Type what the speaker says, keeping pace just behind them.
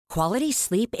Quality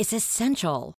sleep is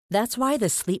essential. That's why the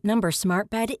Sleep Number Smart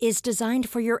Bed is designed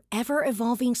for your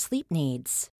ever-evolving sleep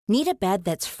needs. Need a bed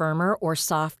that's firmer or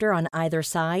softer on either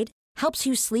side? Helps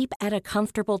you sleep at a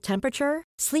comfortable temperature?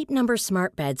 Sleep Number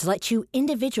Smart Beds let you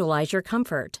individualize your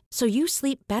comfort, so you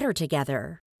sleep better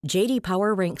together. J.D.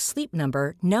 Power ranks Sleep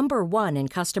Number number 1 in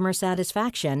customer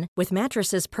satisfaction with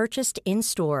mattresses purchased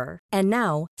in-store. And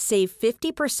now, save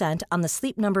 50% on the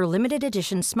Sleep Number Limited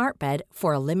Edition Smart Bed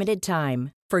for a limited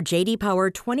time. For J.D. Power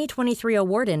 2023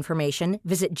 award information,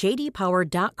 visit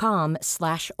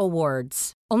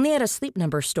jdpower.com/awards. Only at a Sleep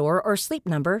Number store or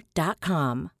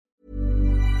sleepnumber.com.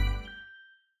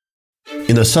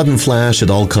 In a sudden flash, it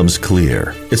all comes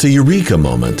clear. It's a eureka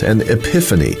moment, an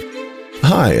epiphany.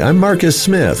 Hi, I'm Marcus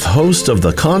Smith, host of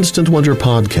the Constant Wonder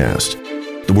podcast.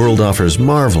 The world offers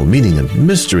marvel, meaning, and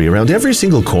mystery around every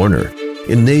single corner.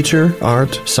 In nature,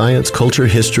 art, science, culture,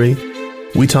 history,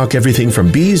 we talk everything from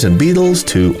bees and beetles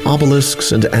to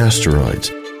obelisks and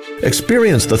asteroids.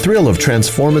 Experience the thrill of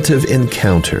transformative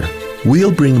encounter.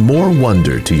 We'll bring more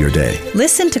wonder to your day.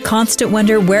 Listen to Constant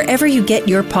Wonder wherever you get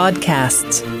your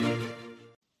podcasts.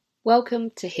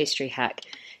 Welcome to History Hack.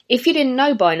 If you didn't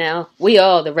know by now, we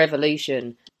are the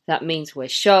revolution. That means we're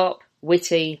sharp,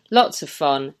 witty, lots of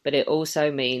fun, but it also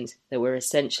means that we're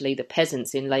essentially the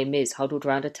peasants in Les Mis huddled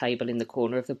round a table in the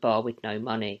corner of the bar with no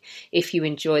money. If you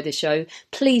enjoy the show,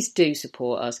 please do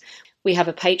support us. We have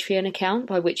a Patreon account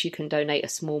by which you can donate a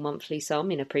small monthly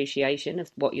sum in appreciation of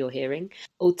what you're hearing.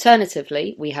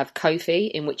 Alternatively, we have Ko-fi,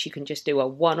 in which you can just do a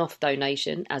one-off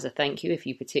donation as a thank you if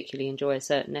you particularly enjoy a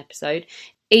certain episode.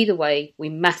 Either way, we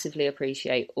massively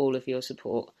appreciate all of your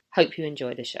support. Hope you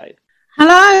enjoy the show.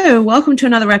 Hello, welcome to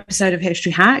another episode of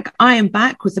History Hack. I am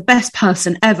back with the best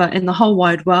person ever in the whole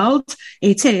wide world.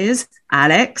 It is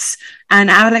Alex. And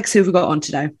Alex, who have we got on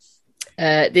today?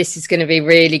 This is going to be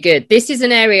really good. This is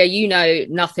an area you know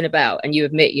nothing about, and you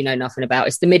admit you know nothing about.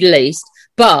 It's the Middle East,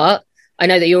 but I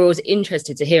know that you're always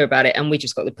interested to hear about it, and we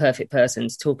just got the perfect person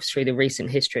to talk us through the recent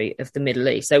history of the Middle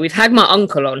East. So we've had my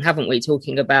uncle on, haven't we,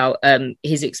 talking about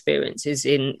his experiences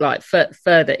in like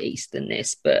further east than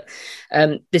this, but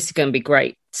this is going to be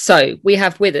great. So we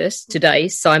have with us today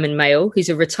Simon Mayle, who's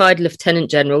a retired Lieutenant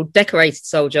General, decorated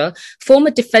soldier, former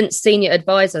Defence Senior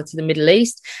Advisor to the Middle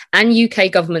East and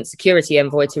UK Government Security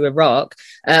Envoy to Iraq,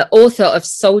 author of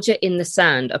Soldier in the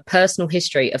Sand, A Personal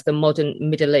History of the Modern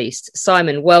Middle East.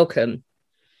 Simon, welcome.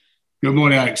 Good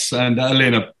morning, Alex, and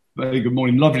Elena. Very good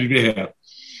morning. Lovely to be here.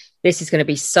 This is going to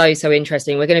be so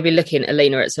interesting. We're going to be looking,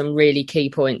 Elena, at some really key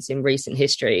points in recent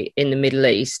history in the Middle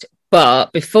East.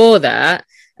 But before that,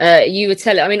 you were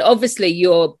telling, I mean, obviously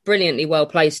you're brilliantly well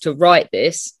placed to write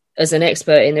this as an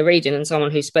expert in the region and someone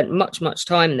who spent much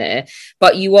time there,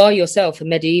 but you are yourself a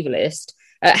medievalist.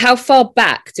 How far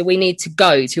back do we need to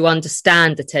go to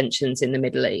understand the tensions in the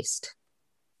Middle East?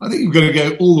 I think you've got to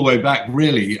go all the way back,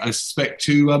 really, I suspect,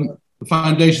 to the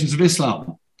foundations of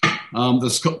Islam.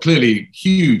 There's clearly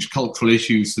huge cultural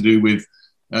issues to do with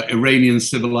Iranian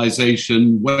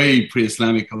civilization, way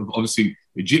pre-Islamic, obviously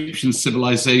Egyptian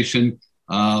civilization,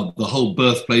 the whole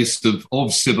birthplace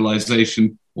of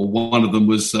civilization, or one of them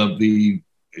was the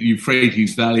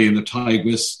Euphrates Valley and the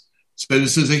Tigris. So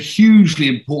this is a hugely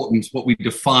important, what we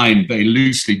define very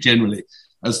loosely generally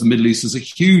as the Middle East, is a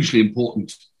hugely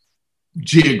important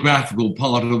geographical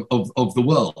part of the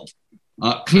world.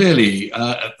 Clearly,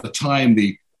 at the time,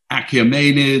 the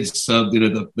Achaemenids,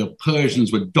 the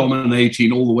Persians were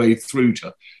dominating all the way through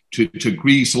to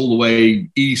Greece, all the way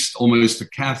east, almost to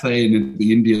Cathay and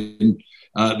the Indian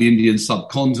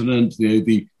subcontinent.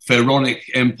 The Pharaonic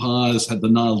empires had the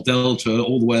Nile Delta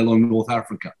all the way along North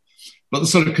Africa. But the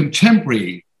sort of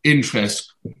contemporary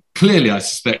interest, clearly, I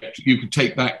suspect, you could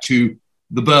take back to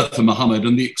the birth of Muhammad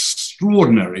and the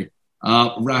extraordinary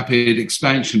rapid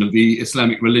expansion of the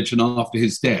Islamic religion after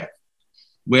his death,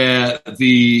 where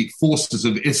the forces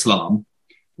of Islam,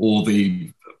 or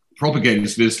the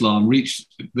propagators of Islam, reached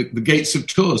the gates of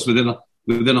Tours within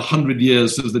 100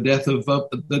 years of the death of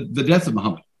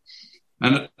Muhammad.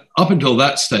 And up until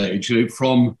that stage,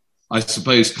 from, I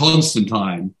suppose,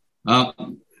 Constantine,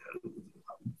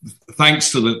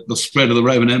 thanks to the spread of the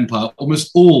Roman Empire, almost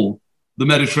all the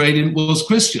Mediterranean was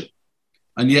Christian.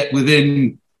 And yet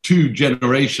within 2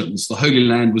 generations, the Holy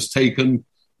Land was taken.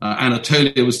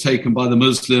 Anatolia was taken by the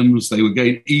Muslims. They were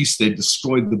going east. They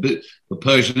destroyed the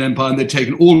Persian Empire, and they'd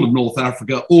taken all of North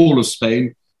Africa, all of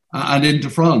Spain, and into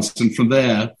France. And from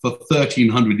there, for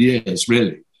 1,300 years,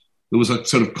 really, there was a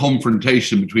sort of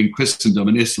confrontation between Christendom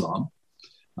and Islam.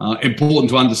 Important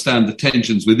to understand the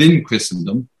tensions within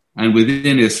Christendom and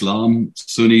within Islam,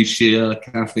 Sunni, Shia,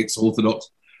 Catholics, Orthodox,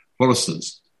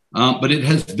 Protestants. But it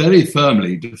has very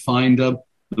firmly defined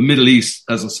the Middle East,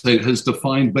 as I say, has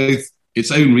defined both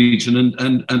its own region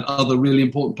and other really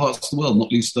important parts of the world,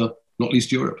 not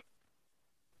least Europe.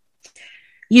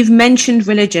 You've mentioned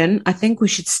religion. I think we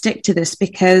should stick to this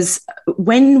because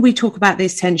when we talk about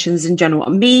these tensions in general,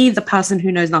 me, the person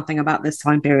who knows nothing about this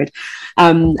time period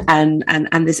and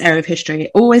this area of history,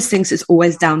 always thinks it's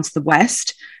always down to the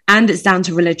West and it's down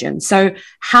to religion. So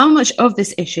how much of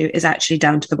this issue is actually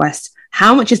down to the West?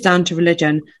 How much is down to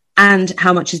religion? And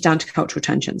how much is down to cultural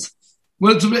tensions?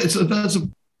 Well, that's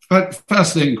a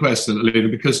fascinating question, Elena,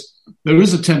 because there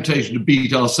is a temptation to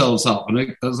beat ourselves up.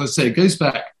 And as I say, it goes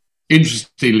back,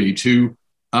 interestingly, to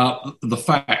the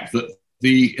fact that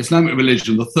the Islamic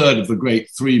religion, the third of the great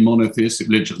three monotheistic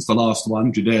religions, the last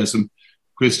one, Judaism,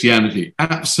 Christianity,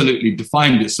 absolutely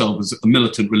defined itself as a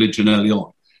militant religion early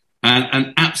on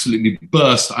and absolutely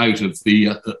burst out of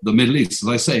the Middle East. As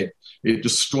I say, it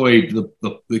destroyed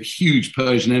the huge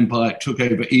Persian Empire. It took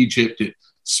over Egypt. It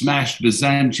smashed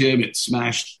Byzantium. It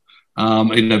smashed,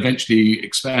 it eventually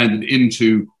expanded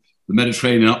into the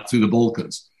Mediterranean up through the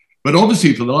Balkans. But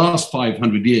obviously, for the last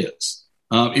 500 years,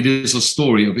 it is a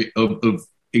story of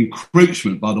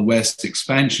encroachment by the West,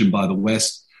 expansion by the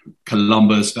West,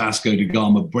 Columbus, Vasco da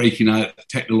Gama, breaking out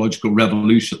technological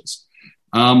revolutions.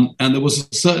 And there was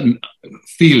a certain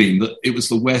feeling that it was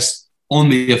the West on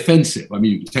the offensive. I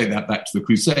mean, you can take that back to the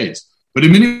Crusades. But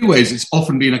in many ways, it's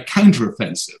often been a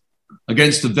counteroffensive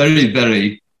against a very,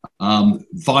 very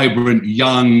vibrant,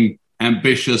 young,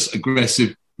 ambitious,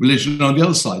 aggressive religion on the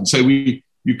other side. So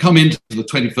you come into the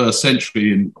 21st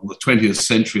century or the 20th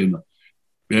century and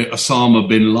Osama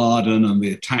bin Laden and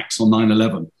the attacks on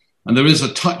 9/11. And there is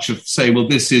a touch of saying, well,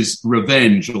 this is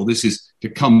revenge or this is to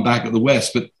come back at the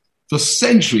West. But for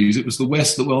centuries, it was the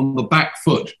West that were on the back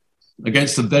foot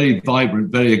against a very vibrant,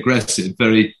 very aggressive,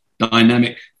 very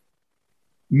dynamic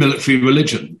military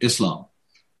religion, Islam.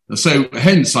 So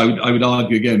hence, I would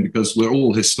argue again, because we're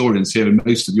all historians here and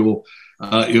most of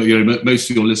most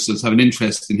of your listeners have an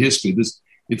interest in history,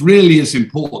 it really is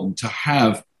important to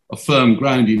have a firm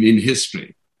grounding in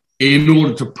history in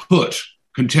order to put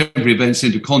contemporary events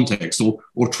into context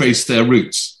or trace their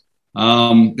roots.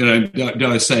 Dare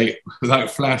I say,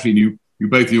 without flattering you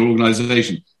both in your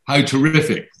organisation, how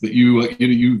terrific that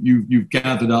you've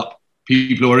gathered up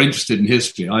people who are interested in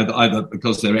history, either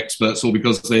because they're experts or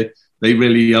because they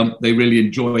really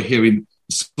enjoy hearing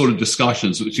sort of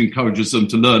discussions, which encourages them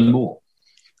to learn more.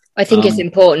 I think it's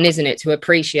important, isn't it, to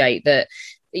appreciate that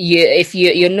if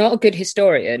you're not a good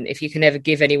historian, if you can ever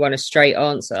give anyone a straight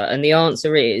answer, and the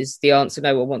answer is the answer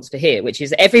no one wants to hear, which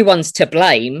is everyone's to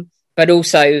blame, but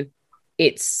also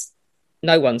it's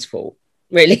no one's fault.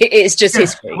 Really, it's just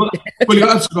history. Well, you're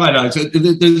absolutely right, Alex.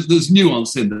 There's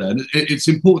nuance in there. It's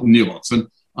important nuance, and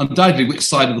undoubtedly, which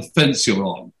side of the fence you're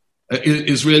on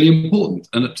is really important.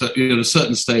 And at a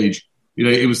certain stage,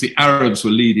 it was the Arabs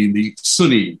were leading the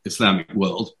Sunni Islamic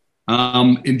world.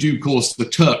 In due course, the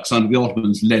Turks under the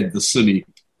Ottomans led the Sunni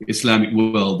Islamic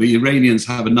world. The Iranians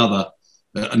have another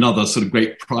sort of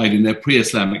great pride in their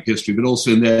pre-Islamic history, but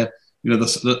also in their, the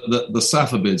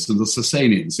Safavids and the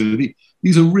Sassanians.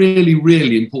 These are really,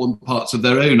 really important parts of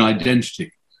their own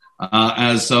identity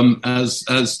as in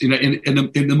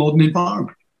the modern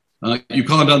environment. You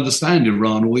can't understand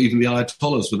Iran or even the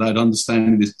Ayatollahs without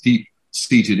understanding this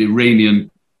deep-seated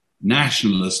Iranian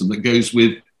nationalism that goes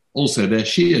with also their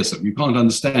Shiism. You can't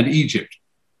understand Egypt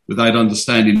without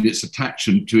understanding its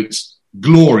attachment to its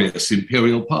glorious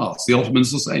imperial past. The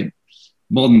Ottomans the same.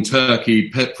 Modern Turkey,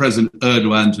 President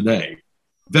Erdogan today,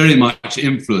 very much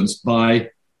influenced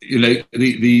by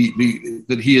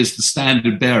that he is the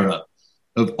standard bearer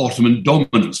of Ottoman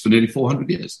dominance for nearly 400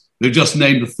 years. They've just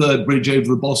named the third bridge over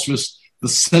the Bosphorus the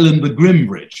Selim the Grim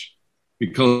Bridge,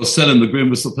 because Selim the Grim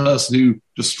was the person who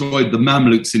destroyed the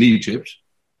Mamluks in Egypt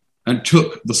and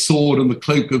took the sword and the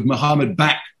cloak of Muhammad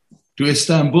back to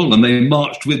Istanbul, and they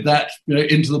marched with that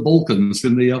into the Balkans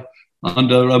in the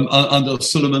under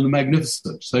Suleiman the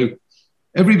Magnificent. So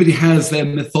everybody has their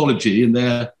mythology and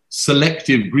their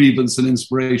selective grievance and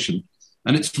inspiration.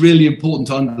 And it's really important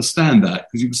to understand that,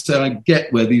 because you can say, I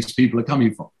get where these people are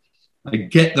coming from. I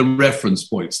get the reference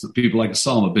points that people like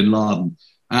Osama bin Laden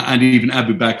and even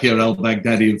Abu Bakr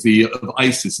al-Baghdadi of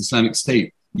ISIS, Islamic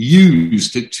State,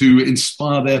 used to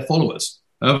inspire their followers.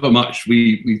 However much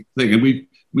we think, and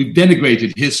we've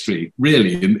denigrated history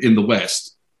really in the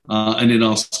West and in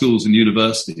our schools and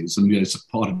universities, and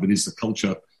part of it is the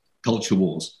culture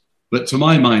wars. But to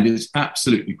my mind, it's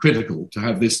absolutely critical to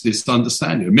have this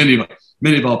understanding.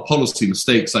 Many of our policy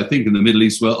mistakes, I think, in the Middle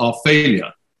East were our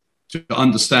failure to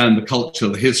understand the culture,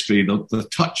 the history, the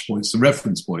touch points, the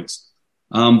reference points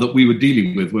that we were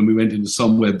dealing with when we went into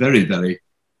somewhere very, very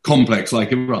complex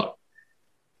like Iraq.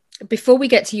 Before we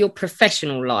get to your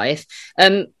professional life,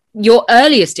 your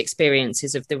earliest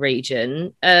experiences of the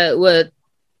region were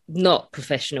not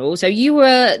professional. So you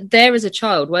were there as a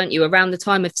child, weren't you, around the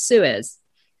time of Suez?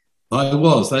 I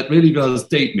was. That really does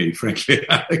date me, frankly,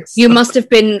 Alex. You must have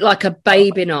been like a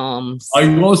babe in arms.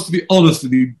 I was, to be honest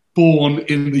with you, born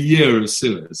in the year of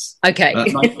Suez. Okay.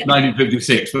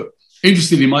 1956. But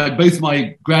interestingly, both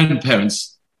my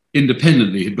grandparents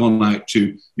independently had gone out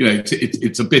to,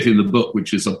 it's a bit in the book,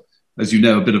 which is, as you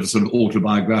know, a bit of a sort of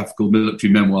autobiographical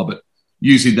military memoir, but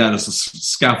using that as a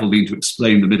scaffolding to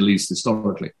explain the Middle East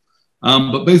historically.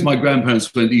 But both my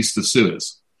grandparents went east of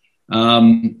Suez.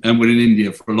 And were in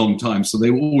India for a long time, so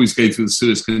they were always going through the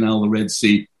Suez Canal, the Red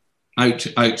Sea, out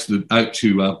to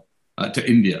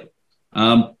India.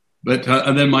 And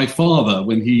then my father,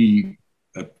 when he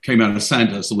came out of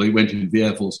Sandhurst, or he went into the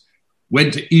Air Force,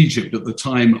 went to Egypt at the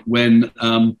time when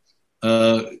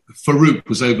Farouk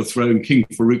was overthrown. King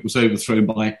Farouk was overthrown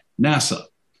by Nasser,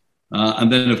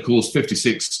 and then of course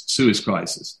 56 Suez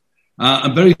Crisis,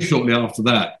 and very shortly after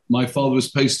that, my father was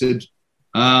posted.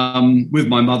 With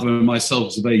my mother and myself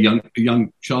as a very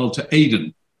young child to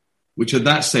Aden, which at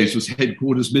that stage was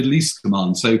headquarters Middle East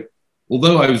Command. So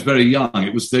although I was very young,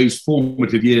 it was those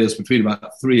formative years between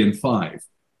about 3 and 5,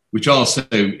 which are so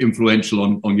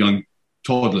influential on young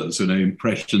toddlers,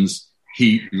 impressions,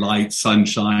 heat, light,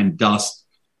 sunshine, dust,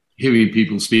 hearing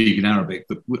people speak in Arabic,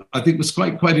 that I think was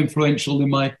quite influential in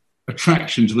my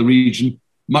attraction to the region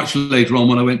much later on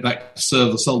when I went back to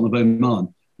serve the Sultan of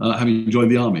Oman, having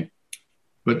joined the army.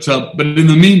 But in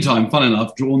the meantime, fun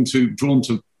enough, drawn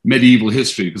to medieval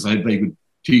history because I had very good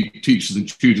teachers and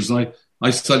tutors. And I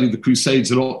studied the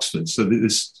Crusades at Oxford, so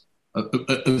this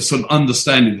a sort of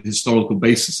understanding the historical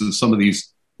basis of some of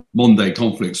these modern day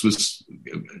conflicts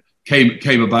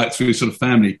came about through sort of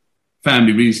family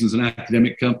reasons and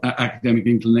academic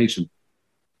inclination.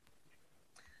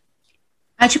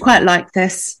 I actually quite like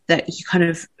this, that you kind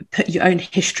of put your own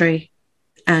history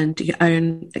and your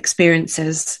own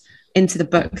experiences into the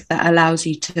book that allows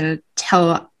you to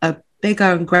tell a bigger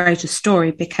and greater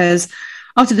story, because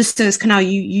after the Suez Canal,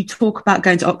 you talk about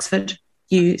going to Oxford,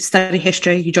 you study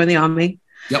history, you join the army.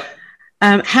 Yep.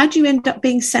 How do you end up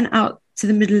being sent out to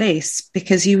the Middle East?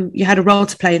 Because you had a role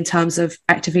to play in terms of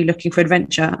actively looking for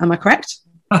adventure. Am I correct?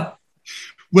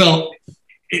 Well,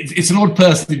 it's an odd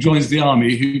person who joins the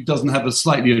army who doesn't have a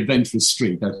slightly adventurous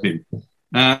streak, I think.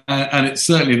 And it's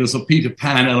certainly, there's a Peter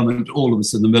Pan element to all of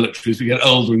us in the military as we get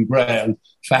older and grey and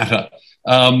fatter.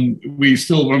 We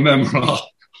still remember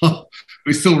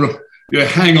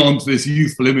hang on to this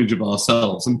youthful image of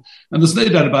ourselves. And there's no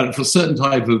doubt about it, for a certain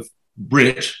type of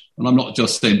Brit, and I'm not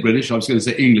just saying British, I was going to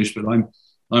say English, but I'm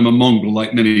a mongrel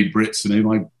like many Brits.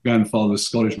 My grandfather was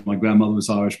Scottish, my grandmother was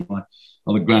Irish, my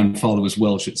other grandfather was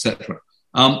Welsh, etc.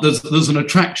 There's an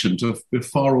attraction to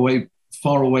far away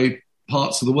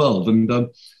parts of the world, and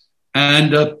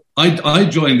I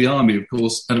joined the army, of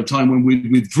course, at a time when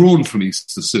we'd withdrawn from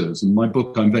east of Suez. In my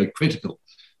book, I'm very critical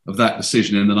of that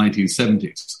decision in the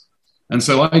 1970s, and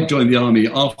so I joined the army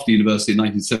after university in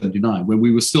 1979, when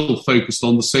we were still focused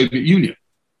on the Soviet Union.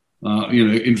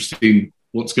 Interesting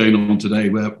what's going on today,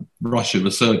 where Russia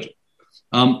resurged.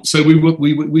 So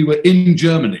we were in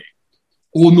Germany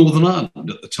or Northern Ireland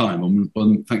at the time,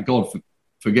 and thank God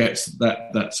forgets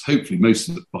that's hopefully most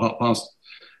of the past.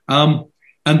 And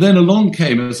then along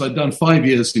came, as I'd done 5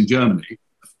 years in Germany,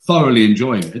 thoroughly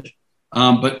enjoying it,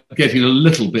 but getting a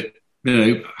little bit,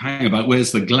 hang about,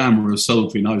 where's the glamour of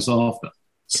soldiering I was after?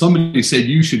 Somebody said,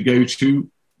 you should go to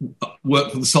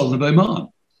work for the Sultan of Oman.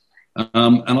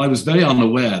 And I was very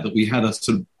unaware that we had a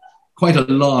sort of quite a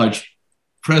large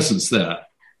presence there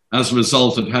as a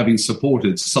result of having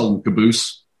supported Sultan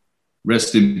Qaboos,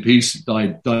 rest in peace,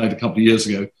 died a couple of years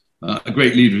ago, a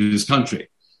great leader of his country.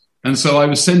 And so I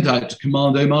was sent out to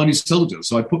command Omani soldiers.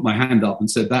 So I put my hand up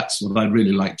and said, that's what I'd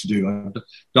really like to do. I've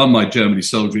done my Germany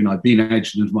soldiering. I've been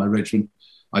adjutant of my regiment.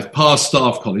 I've passed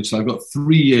staff college, so I've got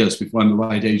 3 years before I'm the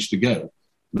right age to go.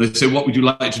 And they said, what would you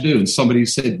like to do? And somebody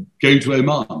said, go to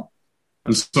Oman.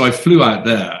 And so I flew out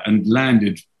there and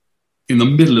landed in the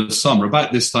middle of summer,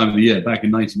 about this time of the year, back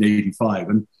in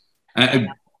 1985, and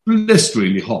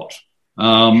blisteringly hot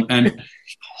and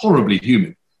horribly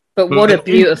humid. But what a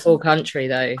beautiful country,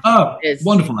 though. Oh,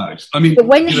 wonderful, Alex. I mean, but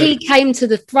when he came to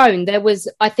the throne, there was,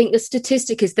 I think the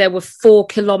statistic is there were 4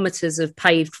 kilometres of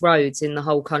paved roads in the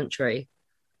whole country.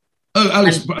 Oh,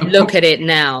 Alex, look at it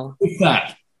now. What's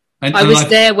that? I was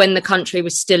there when the country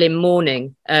was still in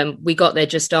mourning. We got there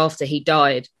just after he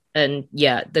died. And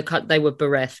yeah, they were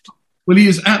bereft. Well, he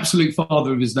is absolute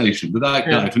father of his nation, without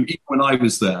doubt. And even when I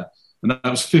was there, and that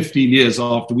was 15 years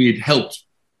after we had helped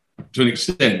to an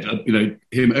extent,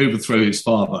 him overthrow his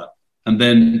father. And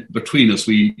then between us,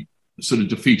 we sort of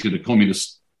defeated a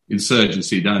communist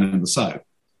insurgency down in the south.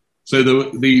 So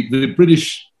the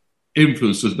British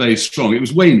influence was very strong. It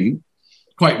was waning,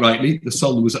 quite rightly. The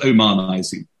Sultan was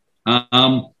Omanizing.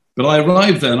 But I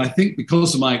arrived there, and I think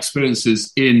because of my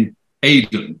experiences in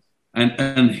Aden,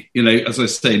 and as I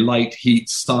say, light, heat,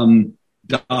 sun,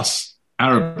 dust,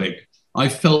 Arabic, I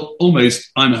felt almost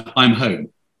I'm home.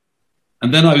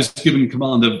 And then I was given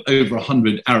command of over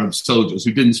 100 Arab soldiers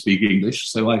who didn't speak English,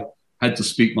 so I had to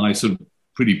speak my sort of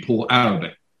pretty poor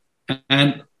Arabic.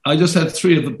 And I just had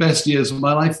 3 of the best years of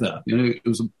my life there. I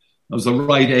was the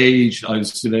right age. I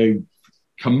was,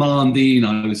 commanding.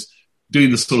 I was doing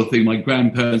the sort of thing my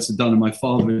grandparents had done and my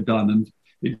father had done. And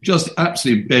it just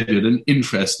absolutely embedded an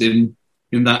interest in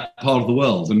that part of the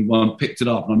world. And when I picked it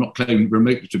up, and I'm not claiming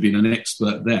remotely to be an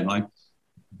expert then, I'm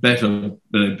better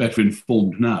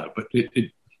informed now. But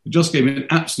it just gave me an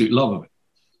absolute love of it.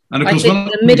 And of course,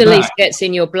 think the Middle East gets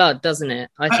in your blood, doesn't it?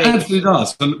 I think it absolutely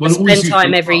does. I spend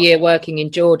time every year working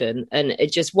in Jordan, and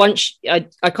it just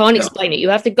I can't explain it. You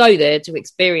have to go there to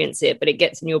experience it, but it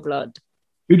gets in your blood.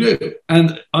 You do,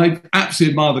 and I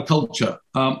absolutely admire the culture.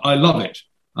 I love it.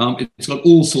 It's got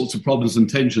all sorts of problems and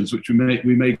tensions, which we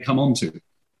may come on to.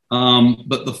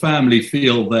 But the family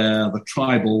feel there, the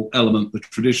tribal element, the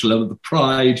traditional element, the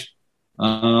pride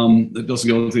that doesn't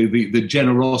go into the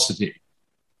generosity.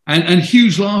 And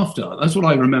huge laughter. That's what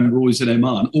I remember always in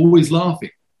Oman, always laughing.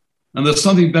 And there's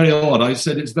something very odd. I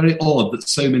said it's very odd that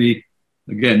so many,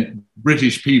 again,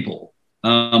 British people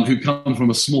who come from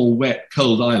a small, wet,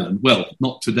 cold island, well,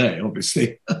 not today,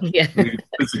 obviously, yeah.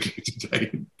 physically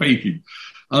today, baking,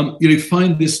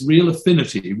 find this real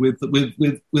affinity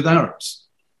with Arabs.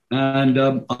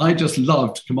 And I just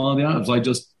loved commanding Arabs. I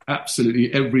just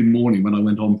absolutely, every morning when I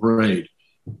went on parade,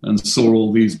 and saw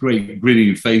all these great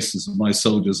grinning faces of my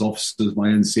soldiers, officers, my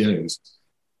NCOs.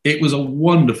 It was a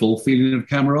wonderful feeling of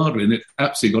camaraderie, and it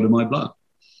absolutely got in my blood.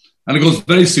 And of course,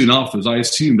 very soon afterwards, I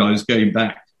assumed I was going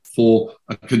back for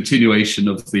a continuation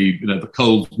of the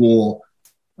Cold War.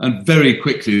 And very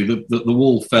quickly, the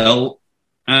wall fell,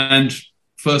 and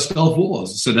first Gulf War.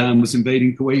 Saddam was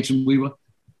invading Kuwait, and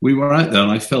we were out there,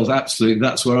 and I felt absolutely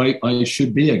that's where I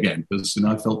should be again, because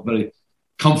I felt very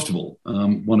comfortable.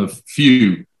 One of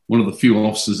the few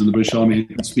officers in the British Army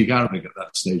who could speak Arabic at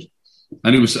that stage,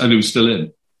 and it was still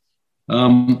in.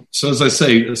 So as I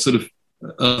say, a sort of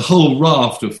a whole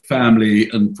raft of family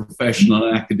and professional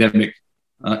and academic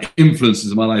influences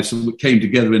in my life came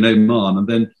together in Oman, and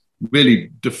then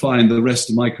really defined the rest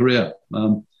of my career,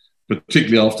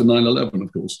 particularly after 9/11,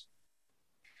 of course.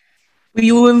 Well,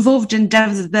 you were involved in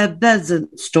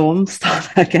Desert Storm. Start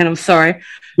again. I'm sorry.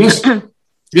 Yes.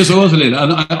 Yes, I was, Lynn.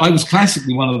 And I was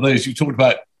classically one of those who talked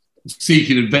about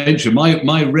seeking adventure.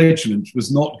 My regiment was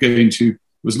not due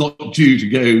to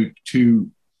go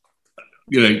to,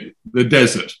 the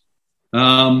desert.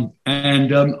 And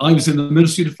I was in the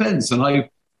Ministry of Defence, and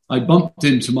I bumped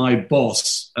into my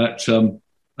boss who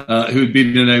had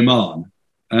been in Oman.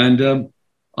 And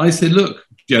I said, look,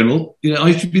 General,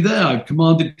 I should be there. I've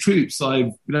commanded troops.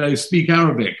 I speak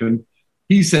Arabic. And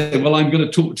he said, well, I'm going to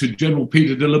talk to General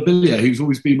Peter de Lobelia, who's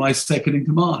always been my second in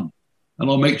command, and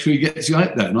I'll make sure he gets you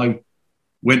out there. And I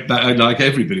went back, like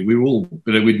everybody. We were all,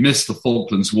 we'd missed the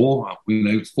Falklands War.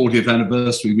 40th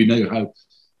anniversary. We know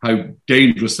how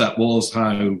dangerous that was,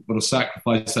 what a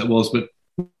sacrifice that was. But,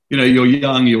 you're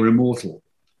young, you're immortal.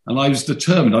 And I was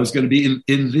determined I was going to be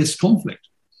in this conflict.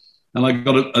 And I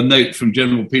got a note from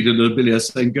General Peter de Lobelia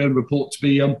saying, go and report to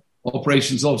be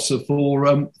operations officer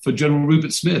for General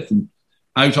Rupert Smith. And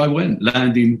out I went,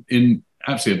 landing in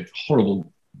absolutely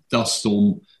horrible dust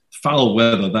storm, foul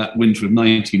weather that winter of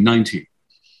 1990.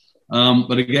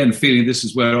 But again, feeling this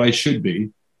is where I should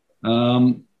be.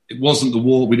 It wasn't the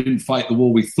war. We didn't fight the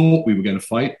war we thought we were going to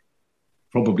fight.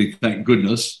 Probably, thank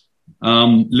goodness.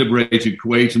 Liberated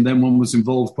Kuwait, and then one was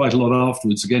involved quite a lot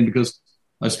afterwards, again, because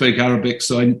I spoke Arabic,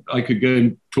 so I could go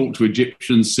and talk to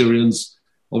Egyptians, Syrians,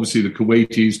 obviously the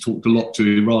Kuwaitis, talked a lot to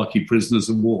Iraqi prisoners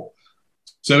of war.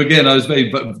 So again, I was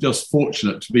very just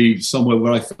fortunate to be somewhere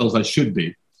where I felt I should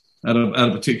be at a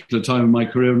particular time in my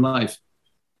career and life.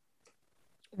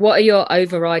 What are your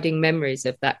overriding memories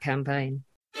of that campaign?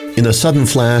 In a sudden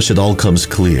flash, it all comes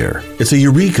clear. It's a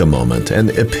eureka moment, an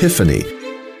epiphany.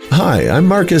 Hi, I'm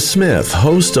Marcus Smith,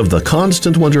 host of the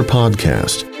Constant Wonder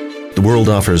podcast. The world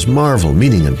offers marvel,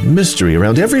 meaning, and mystery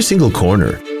around every single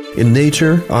corner. In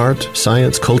nature, art,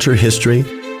 science, culture, history,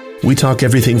 we talk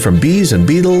everything from bees and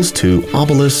beetles to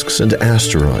obelisks and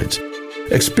asteroids.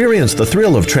 Experience the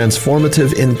thrill of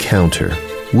transformative encounter.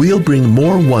 we'll bring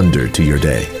more wonder to your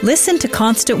day. Listen to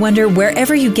Constant Wonder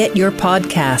wherever you get your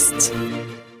podcasts.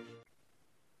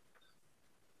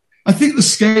 I think the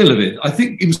scale of it, I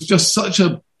think it was just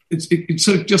it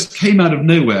sort of just came out of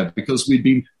nowhere because we'd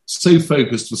been so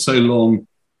focused for so long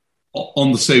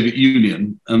on the Soviet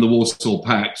Union and the Warsaw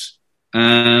Pact.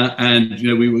 And, you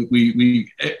know,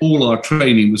 we all our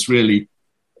training was really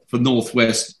for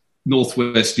Northwest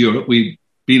Europe. We'd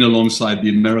been alongside the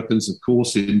Americans, of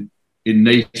course, in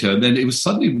NATO. And then it was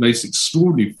suddenly the most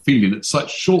extraordinary feeling at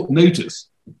such short notice.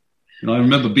 And I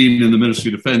remember being in the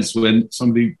Ministry of Defence when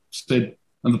somebody said,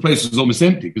 and the place was almost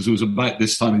empty because it was about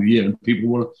this time of the year and people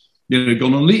were, you know,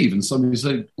 gone on leave. And somebody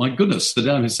said, my goodness,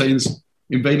 Saddam Hussein's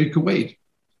invaded Kuwait.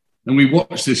 And we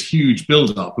watched this huge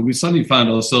build-up and we suddenly found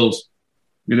ourselves,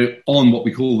 you know, on what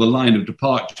we call the line of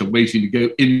departure, waiting to go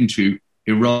into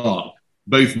Iraq,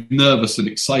 both nervous and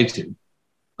excited,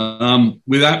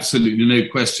 with absolutely no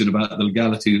question about the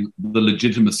legality, the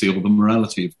legitimacy or the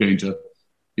morality of going to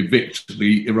evict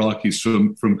the Iraqis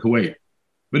from Kuwait.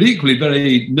 But equally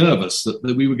very nervous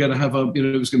that we were going to have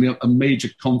it was going to be a major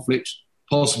conflict,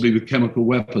 possibly with chemical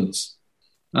weapons.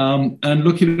 And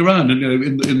looking around, and you know,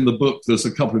 in the book, there's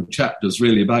a couple of chapters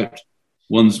really about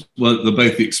both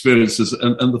the experiences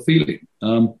and the feeling.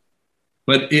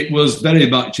 But it was very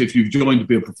much, if you've joined to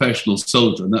be a professional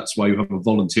soldier, and that's why you have a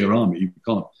volunteer army, you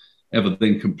can't ever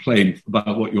then complain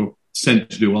about what you're sent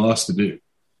to do or asked to do.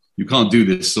 You can't do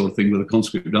this sort of thing with a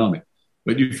conscript army.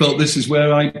 But you felt this is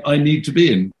where I need to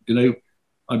be in. You know,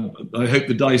 I hope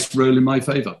the dice roll in my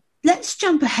favour. Let's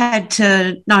jump ahead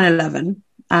to 9/11.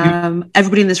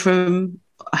 Everybody in this room,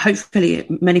 hopefully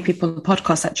many people on the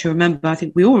podcast actually remember, I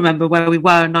think we all remember where we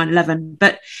were on 9/11,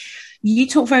 but you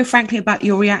talk very frankly about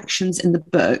your reactions in the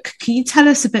book. Can you tell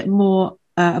us a bit more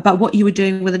about what you were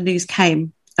doing when the news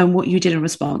came and what you did in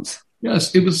response?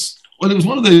 Yes, it was one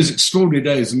of those extraordinary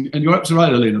days, and you're absolutely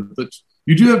right, Elena, that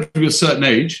you do have to be a certain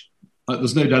age,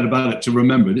 there's no doubt about it, to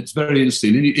remember it. It's very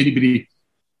interesting. Anybody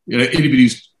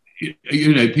who's,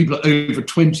 you know, people over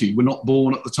 20 were not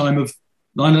born at the time of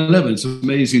 9/11. It's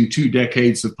amazing 2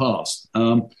 decades have passed.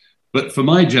 But for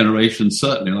my generation,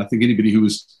 certainly, and I think anybody who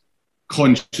was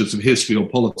conscious of history or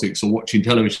politics or watching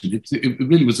television, it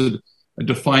really was a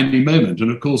defining moment. And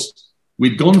of course,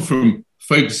 we'd gone from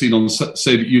focusing on the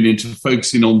Soviet Union to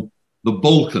focusing on the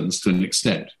Balkans to an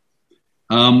extent.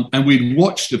 And we'd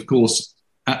watched, of course,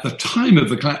 at the time of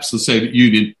the collapse of the Soviet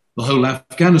Union, the whole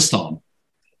Afghanistan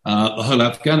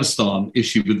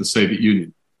issue with the Soviet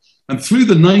Union. And through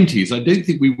the 90s, I don't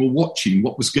think we were watching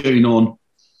what was going on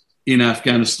in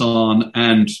Afghanistan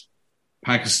and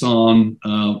Pakistan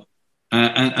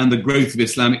and the growth of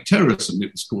Islamic terrorism.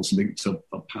 It was, of course, linked to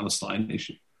the Palestine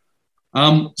issue.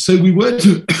 So we weren't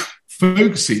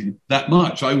focusing that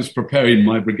much. I was preparing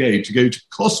my brigade to go to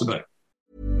Kosovo.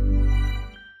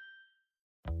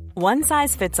 One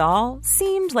size fits all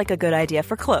seemed like a good idea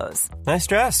for clothes. Nice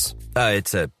dress.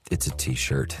 It's a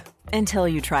T-shirt. Until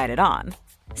you tried it on.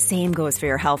 Same goes for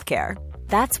your healthcare.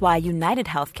 That's why United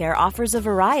Healthcare offers a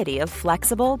variety of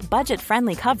flexible,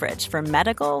 budget-friendly coverage for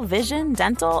medical, vision,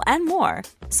 dental, and more.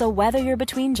 So whether you're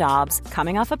between jobs,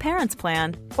 coming off a parent's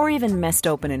plan, or even missed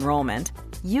open enrollment,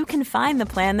 you can find the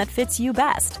plan that fits you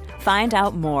best. Find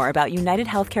out more about United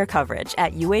Healthcare coverage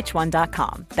at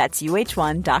uh1.com. That's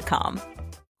uh1.com.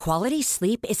 Quality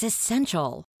sleep is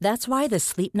essential. That's why the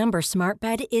Sleep Number Smart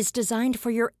Bed is designed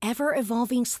for your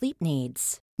ever-evolving sleep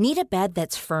needs. Need a bed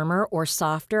that's firmer or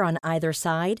softer on either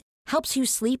side? Helps you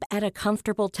sleep at a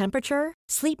comfortable temperature?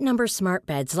 Sleep Number Smart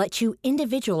Beds let you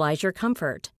individualize your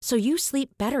comfort, so you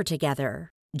sleep better together.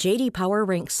 J.D. Power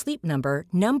ranks Sleep Number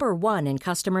number 1 in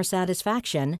customer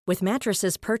satisfaction with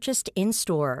mattresses purchased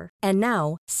in-store. And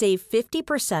now, save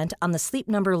 50% on the Sleep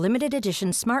Number Limited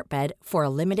Edition Smart Bed for a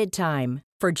limited time.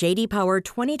 For J.D. Power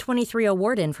 2023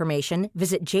 award information,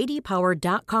 visit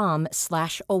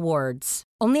jdpower.com/awards.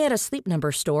 Only at a Sleep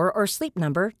Number store or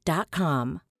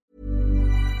sleepnumber.com.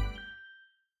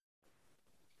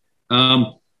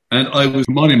 And I was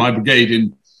commanding my brigade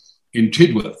in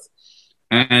Tidworth.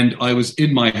 And I was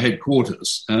in my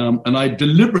headquarters. And I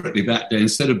deliberately that day,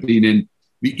 instead of being in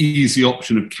the easy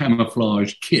option of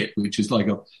camouflage kit, which is like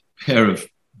a pair of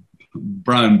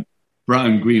brown,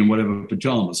 green, whatever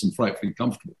pajamas and frightfully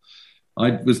comfortable,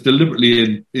 I was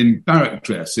deliberately in barrack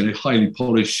dress, highly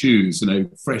polished shoes,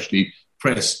 freshly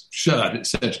pressed shirt,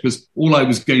 etc. Because all I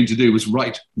was going to do was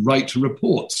write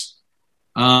reports.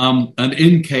 And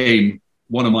in came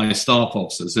one of my staff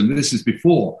officers, and this is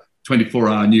before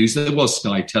 24-hour news. There was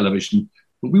Sky Television,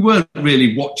 but we weren't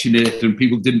really watching it, and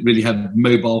people didn't really have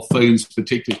mobile phones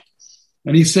particularly.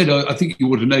 And he said, I think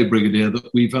you ought to know, Brigadier,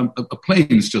 that we've a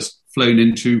plane's just flown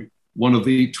into one of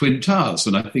the Twin Towers.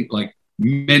 And I think, like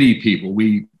many people,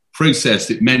 we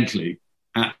processed it mentally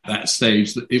at that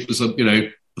stage that it was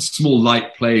a small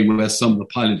light plane where the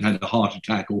pilot had a heart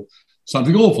attack or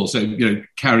something awful. So,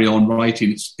 carry on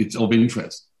writing, it's of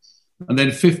interest. And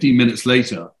then 15 minutes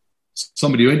later,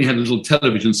 somebody who only had a little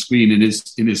television screen in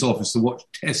his office to watch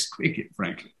Test cricket,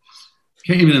 frankly,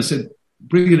 came in and said,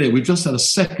 "Bring it in. We've just had a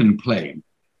second plane,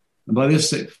 and by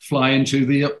this it fly into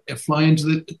the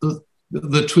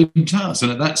Twin Towers."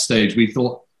 And at that stage, we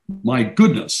thought, "My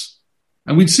goodness!"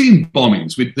 And we'd seen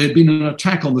bombings. There'd been an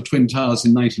attack on the Twin Towers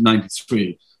in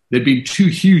 1993. There'd been 2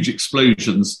 huge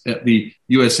explosions at the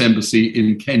US Embassy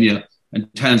in Kenya and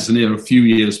Tanzania a few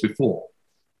years before.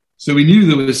 So we knew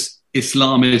there was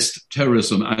Islamist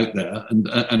terrorism out there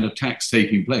and attacks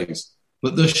taking place.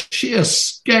 But the sheer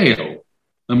scale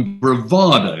and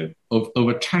bravado of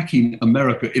attacking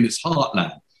America in its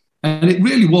heartland, and it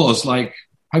really was like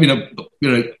having a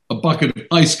bucket of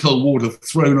ice cold water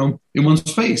thrown on in one's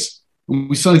face. And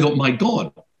we suddenly thought, my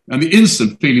God. And the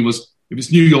instant feeling was, if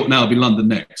it's New York now, it'll be London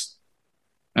next.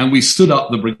 And we stood up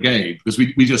the brigade because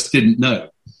we just didn't know.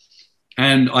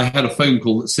 And I had a phone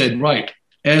call that said, right,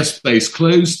 airspace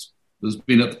closed. There's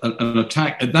been an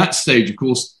attack. At that stage, of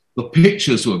course, the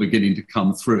pictures were beginning to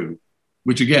come through,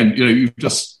 which again, you've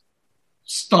just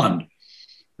stunned.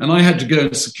 And I had to go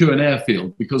and secure an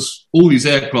airfield because all these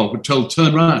aircraft were told,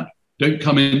 turn around, don't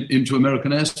come into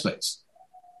American airspace.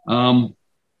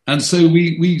 And so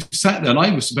we sat there, and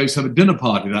I was supposed to have a dinner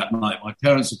party that night. My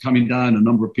parents were coming down, a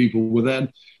number of people were there.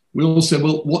 We all said,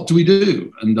 well, what do we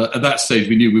do? And at that stage,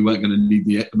 we knew we weren't going to need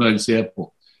the emergency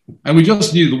airport. And we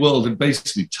just knew the world had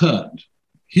basically turned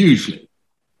hugely.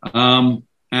 We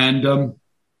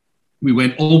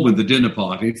went on with the dinner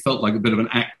party. It felt like a bit of an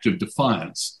act of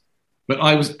defiance. But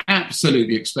I was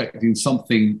absolutely expecting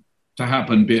something to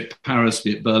happen, be it Paris,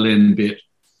 be it Berlin, be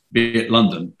it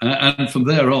London. And from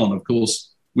there on, of course,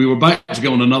 we were about to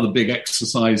go on another big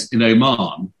exercise in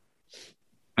Oman.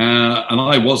 And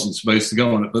I wasn't supposed to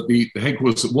go on it, but the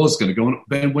headquarters that was going to go on it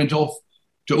then went off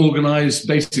to organize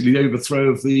basically the overthrow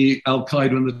of the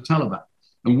Al-Qaeda and the Taliban.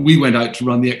 And we went out to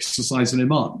run the exercise in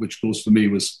Oman, which, of course, for me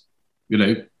was,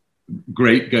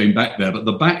 great going back there. But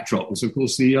the backdrop was, of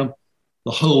course, the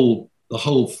whole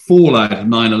fallout of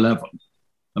 9/11.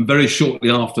 And very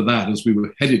shortly after that, as we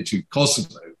were headed to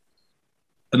Kosovo,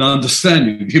 and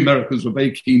understanding the Americans were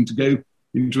very keen to go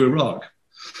into Iraq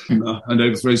and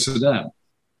overthrow Saddam.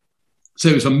 So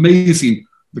it was amazing,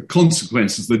 the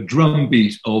consequences, the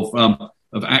drumbeat of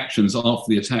actions after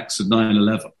the attacks of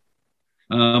 9/11.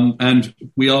 And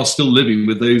we are still living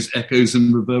with those echoes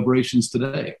and reverberations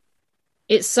today.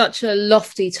 It's such a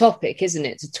lofty topic, isn't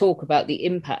it, to talk about the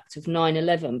impact of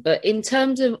 9/11. But in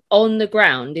terms of on the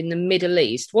ground in the Middle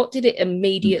East, what did it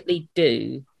immediately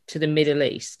do to the Middle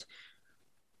East?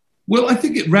 Well, I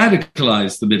think it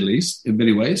radicalized the Middle East in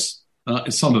many ways.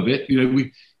 Some of it,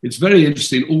 it's very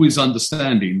interesting, always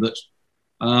understanding that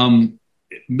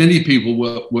many people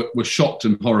were shocked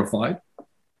and horrified.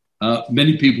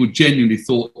 Many people genuinely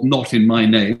thought, not in my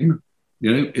name.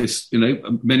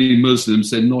 Many Muslims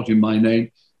said, not in my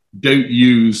name. Don't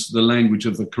use the language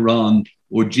of the Quran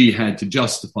or jihad to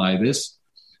justify this.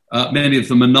 Many of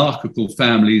the monarchical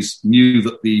families knew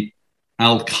that the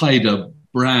Al-Qaeda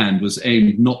brand was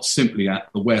aimed not simply at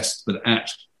the West, but at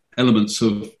elements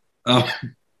of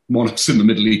monarchs in the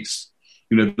Middle East.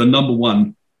 The number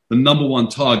one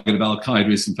target of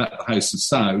Al-Qaeda is, in fact, the House of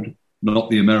Saud, not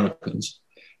the Americans.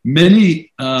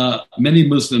 Many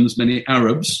Muslims, many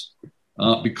Arabs,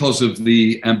 because of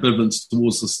the ambivalence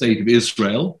towards the state of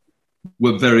Israel,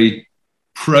 were very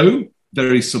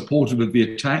very supportive of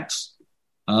the attacks.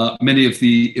 Many of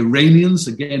the Iranians,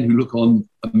 again, who look on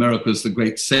America as the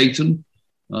great Satan,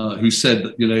 who said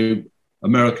that,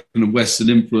 American and Western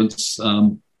influence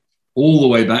all the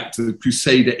way back to the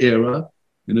Crusader era,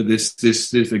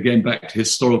 this again, back to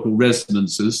historical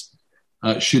resonances,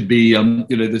 should be,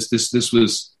 this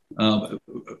was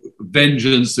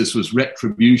vengeance, this was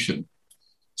retribution.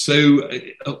 So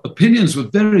opinions were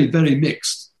very, very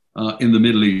mixed in the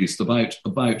Middle East about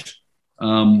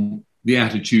the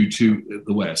attitude to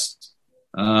the West.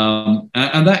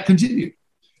 And that continued.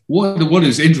 What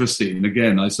is interesting,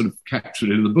 again, I sort of captured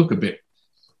it in the book a bit,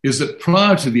 is that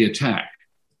prior to the attack,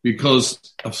 because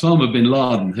Osama bin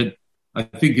Laden had, I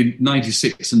think in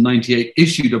 96 and 98,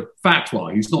 issued a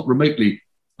fatwa. He's not remotely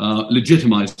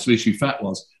legitimized to issue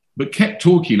fatwas, but kept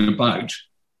talking about,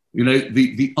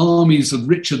 the armies of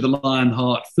Richard the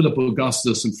Lionheart, Philip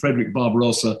Augustus, and Frederick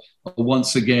Barbarossa are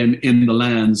once again in the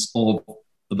lands of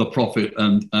the Prophet,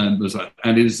 and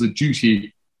it is the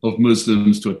duty of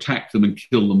Muslims to attack them and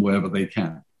kill them wherever they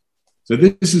can. So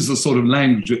this is the sort of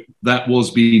language that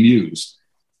was being used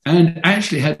and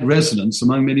actually had resonance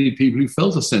among many people who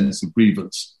felt a sense of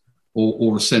grievance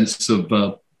or a sense of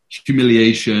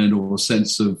humiliation or a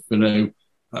sense of,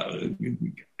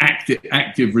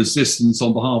 active resistance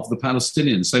on behalf of the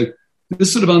Palestinians. So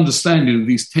this sort of understanding of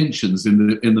these tensions in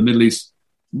the Middle East,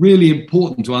 really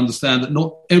important to understand that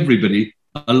not everybody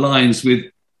aligns with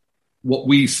what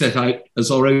we set out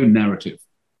as our own narrative.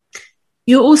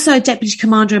 You're also deputy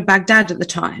commander in Baghdad at the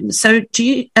time. So do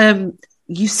you,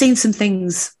 you've seen some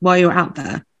things while you were out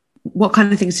there. What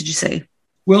kind of things did you see?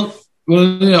 Well,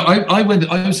 I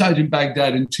was out in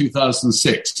Baghdad in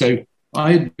 2006. So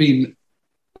I had been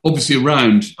obviously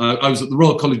around. I was at the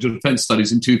Royal College of Defence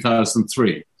Studies in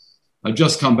 2003. I'd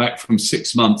just come back from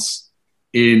 6 months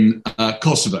in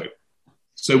Kosovo.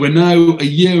 So we're now a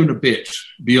year and a bit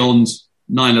beyond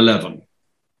 9/11.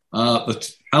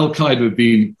 Al-Qaeda have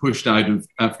been pushed out of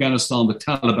Afghanistan. The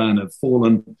Taliban have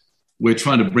fallen. We're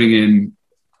trying to bring in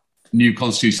new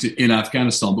constitutions in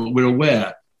Afghanistan, but we're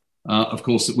aware, of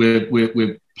course, that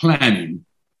we're planning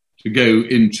to go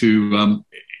into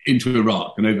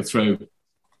Iraq and overthrow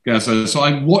Gaza. So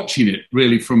I'm watching it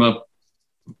really from a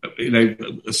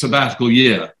sabbatical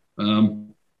year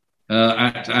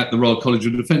at the Royal College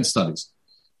of Defence Studies.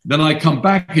 Then I come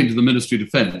back into the Ministry of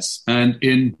Defence, and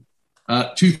in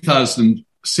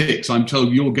 2006, I'm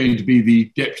told you're going to be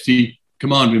the deputy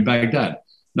commander in Baghdad.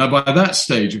 Now, by that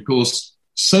stage, of course,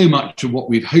 so much of what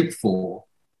we'd hoped for,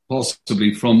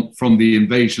 possibly from the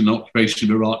invasion and occupation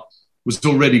of Iraq, was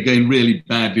already going really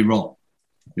badly wrong.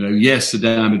 Yes,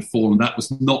 Saddam had fallen. That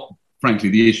was not, frankly,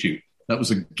 the issue. That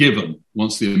was a given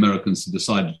once the Americans had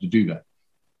decided to do that.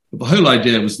 But the whole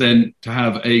idea was then to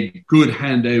have a good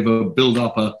handover, build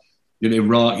up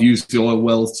Iraq, use the oil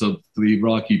wealth of the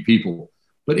Iraqi people.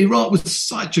 But Iraq was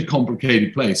such a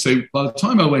complicated place. So by the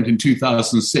time I went in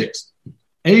 2006,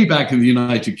 back in the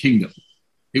United Kingdom,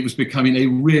 it was becoming a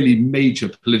really major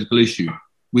political issue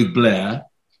with Blair.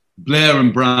 Blair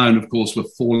and Brown, of course, were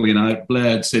falling out.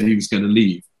 Blair had said he was going to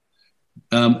leave.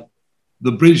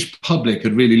 The British public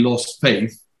had really lost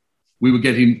faith. We were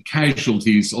getting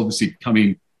casualties, obviously,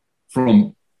 coming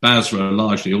from Basra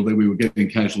largely, although we were getting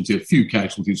a few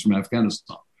casualties from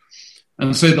Afghanistan.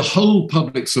 And so the whole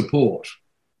public support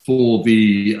for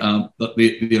the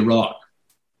Iraq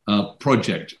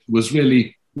project was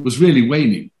really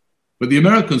waning. But the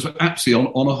Americans were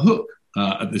absolutely on a hook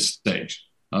at this stage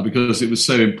because it was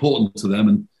so important to them.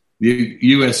 And the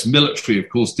US military, of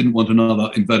course, didn't want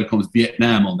another, inverted commas,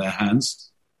 Vietnam on their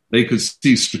hands. They could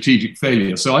see strategic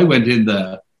failure. So I went in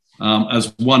there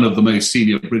as one of the most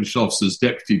senior British officers,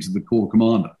 deputy to the Corps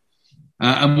Commander.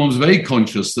 And one was very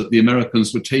conscious that the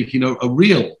Americans were taking a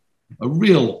real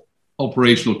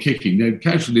operational kicking.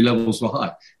 Casualty levels were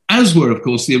high, as were, of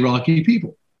course, the Iraqi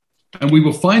people. And we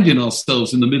were finding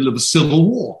ourselves in the middle of a civil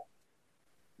war.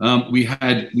 We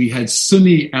had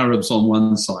Sunni Arabs on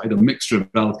one side, a mixture of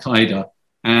Al-Qaeda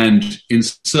and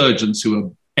insurgents who were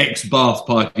ex-Ba'ath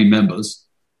Party members,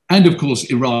 and of course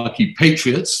Iraqi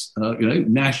patriots,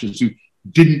 nationalists who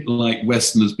didn't like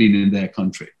Westerners being in their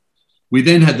country. We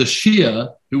then had the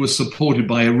Shia, who were supported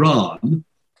by Iran,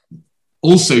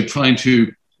 also trying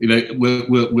to,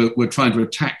 we're trying to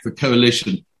attack the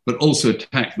coalition, but also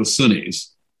attack the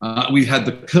Sunnis. We had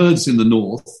the Kurds in the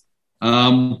north.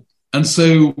 And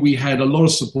so we had a lot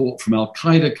of support from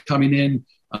Al-Qaeda coming in,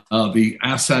 the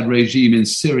Assad regime in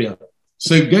Syria.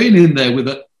 So going in there with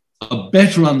a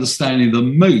better understanding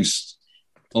than most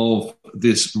of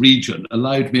this region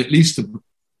allowed me at least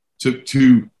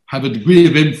to have a degree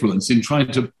of influence in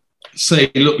trying to say,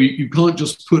 look, you can't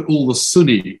just put all the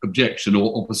Sunni objection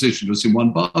or opposition to us in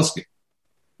one basket.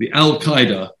 The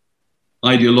Al-Qaeda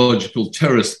ideological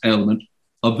terrorist element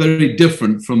are very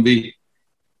different from the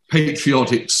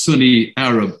patriotic Sunni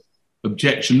Arab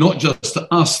objection, not just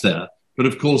to us there, but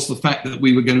of course the fact that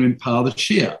we were going to empower the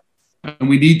Shia. And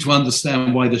we need to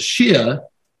understand why the Shia,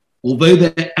 although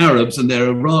they're Arabs and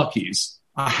they're Iraqis,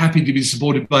 are happy to be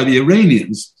supported by the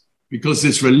Iranians, because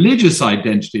this religious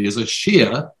identity as a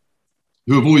Shia,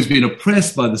 who have always been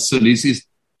oppressed by the Sunnis, is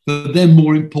for them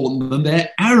more important than their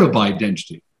Arab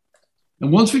identity.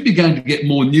 And once we began to get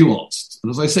more nuanced, and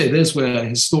as I say, there's where a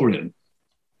historian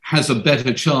has a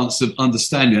better chance of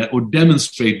understanding that or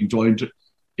demonstrating to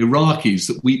Iraqis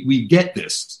that we get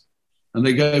this. And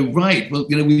they go, right, well,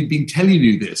 we've been telling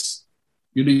you this.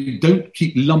 You don't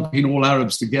keep lumping all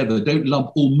Arabs together. Don't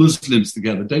lump all Muslims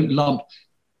together. Don't lump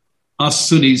us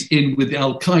Sunnis in with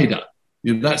Al-Qaeda.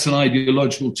 That's an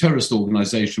ideological terrorist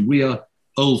organization. We are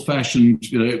old-fashioned,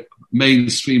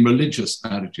 mainstream religious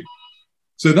attitude.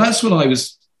 So that's what I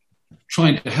was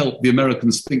trying to help the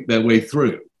Americans think their way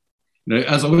through.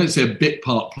 as I won't say a bit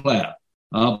part player,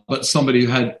 but somebody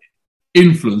who had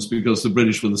influence because the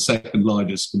British were the second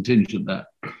largest contingent there.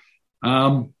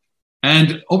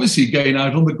 And obviously going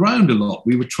out on the ground a lot.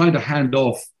 We were trying to hand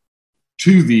off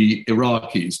to the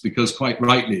Iraqis because, quite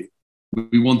rightly,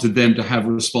 we wanted them to have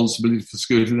a responsibility for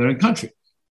security in their own country.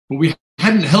 But we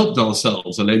hadn't helped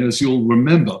ourselves, Elena, as you'll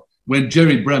remember, when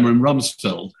Jerry Bremer and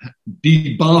Rumsfeld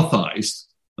de-Baathized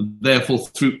and therefore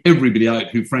threw everybody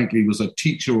out who, frankly, was a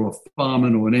teacher or a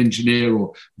fireman or an engineer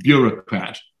or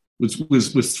bureaucrat,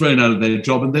 was thrown out of their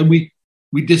job. And then we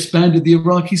disbanded the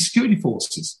Iraqi security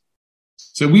forces.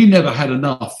 So we never had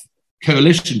enough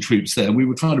coalition troops there. We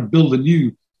were trying to build a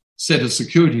new set of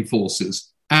security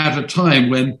forces at a time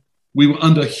when we were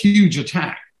under huge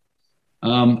attack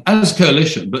as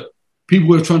coalition, but people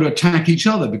were trying to attack each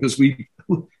other because we'd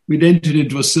entered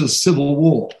into a civil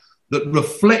war that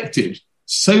reflected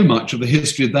so much of the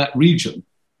history of that region,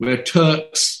 where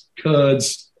Turks,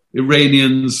 Kurds,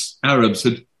 Iranians, Arabs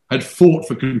had fought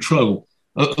for control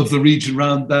of the region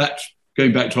around that,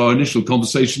 going back to our initial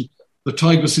conversation, the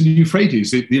Tigris and Euphrates,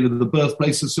 the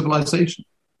birthplace of civilization.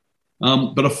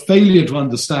 But a failure to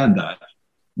understand that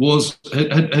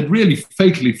had really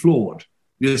fatally flawed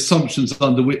the assumptions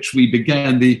under which we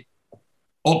began the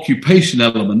occupation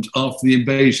element after the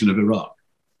invasion of Iraq.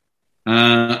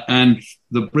 And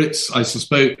the Brits, I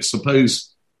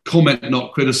suppose, comment,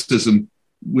 not criticism,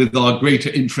 with our greater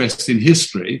interest in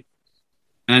history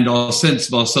and our sense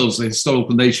of ourselves as a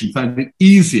historical nation, found it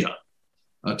easier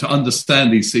to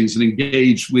understand these things and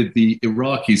engage with the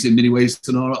Iraqis in many ways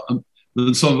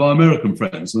than some of our American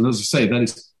friends. And as I say, that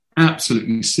is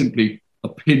absolutely simply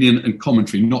opinion and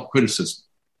commentary, not criticism.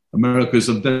 America is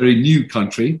a very new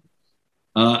country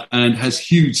and has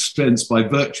huge strengths by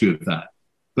virtue of that.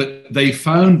 But they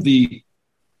found the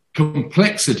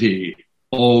complexity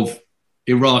of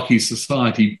Iraqi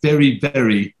society very,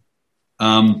 very,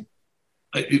 very,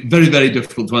 very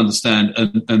difficult to understand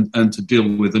and to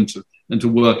deal with and to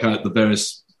work out the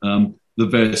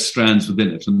various strands within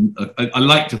it. And I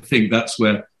like to think that's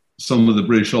where some of the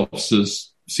British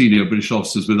officers, senior British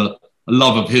officers with a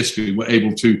love of history, were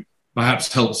able to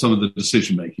perhaps help some of the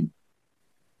decision making.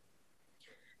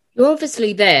 You're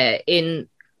obviously there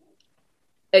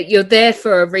you're there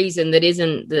for a reason that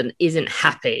isn't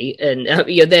happy, and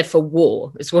you're there for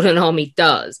war. It's what an army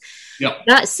does. Yeah.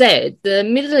 That said, the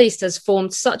Middle East has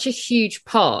formed such a huge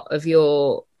part of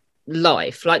your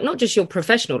life, like not just your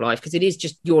professional life, because it is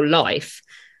just your life.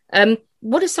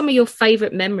 What are some of your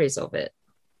favourite memories of it?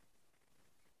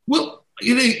 Well,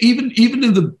 even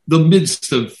in the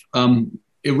midst of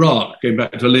Iraq, going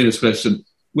back to Elena's question,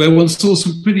 where one saw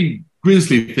some pretty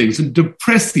grisly things and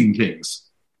depressing things.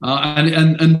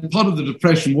 And part of the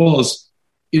depression was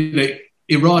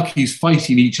Iraqis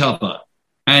fighting each other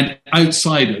and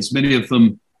outsiders, many of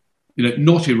them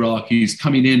not Iraqis,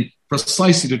 coming in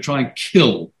precisely to try and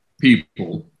kill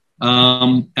people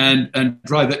and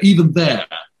drive that. Even there,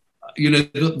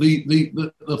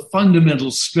 the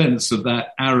fundamental strengths of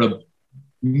that Arab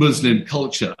Muslim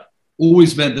culture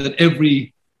always meant that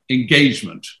every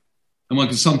engagement, and one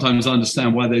can sometimes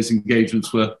understand why those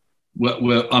engagements were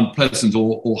unpleasant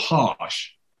or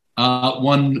harsh,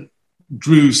 one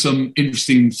drew some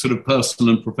interesting sort of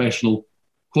personal and professional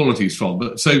qualities from.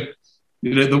 But so,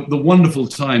 the wonderful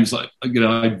times, I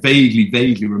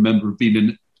vaguely remember being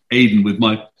in Aden with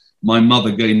my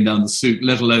mother going down the souk,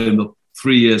 let alone the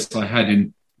 3 years I had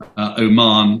in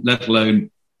Oman, let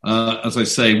alone, as I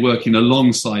say, working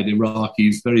alongside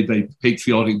Iraqis, very, very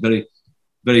patriotic, very,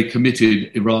 very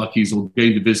committed Iraqis, or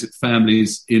going to visit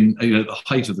families in the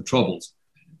height of the Troubles.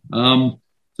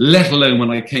 Let alone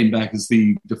when I came back as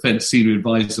the defence senior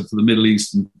advisor for the Middle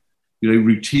East, and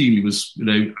routinely was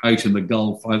out in the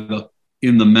Gulf, either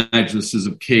in the majlises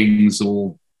of kings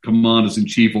or commanders in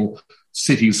chief, or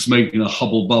sitting smoking a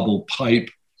hubble bubble pipe,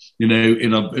 in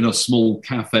a small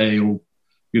cafe, or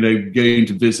going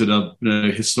to visit a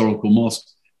historical mosque.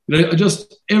 I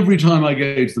just, every time I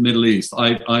go to the Middle East,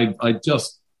 I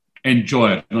just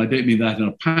enjoy it. And I don't mean that in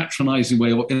a patronizing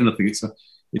way or anything.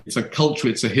 It's a culture,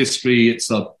 it's a history, it's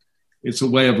a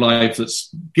way of life that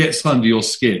gets under your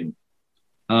skin.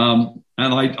 And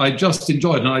I just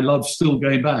enjoy it. And I love still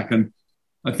going back. And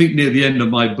I think near the end of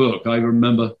my book, I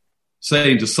remember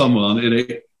saying to someone,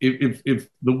 if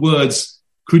the words,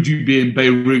 "Could you be in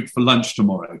Beirut for lunch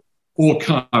tomorrow?" or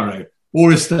Cairo,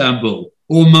 or Istanbul,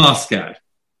 or Muscat,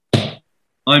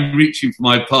 I'm reaching for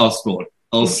my passport.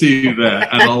 I'll see you there,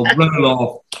 and I'll roll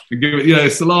off and give it,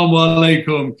 Assalamu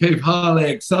alaikum, Kaif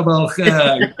Halek, Sabah al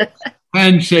Khair.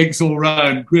 handshakes all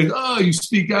round. Oh, you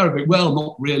speak Arabic? Well,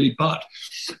 not really, but.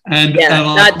 And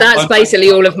that's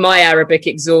basically all of my Arabic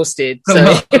exhausted.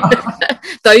 So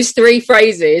those three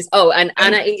phrases. Oh, and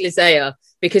Ana Inglesea,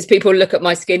 because people look at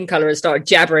my skin color and start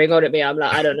jabbering on at me. I'm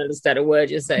like, I don't understand a word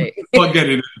you're saying. I get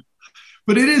it.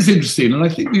 But it is interesting, and I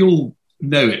think we all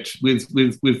know it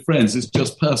with friends. It's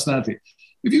just personality.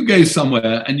 If you go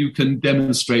somewhere and you can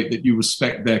demonstrate that you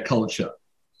respect their culture,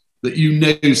 that you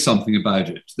know something about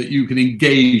it, that you can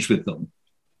engage with them,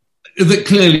 that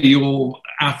clearly you're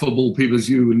affable people, as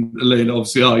you and Elaine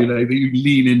obviously are, that you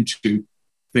lean into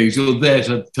things. You're there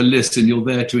to listen. You're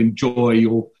there to enjoy.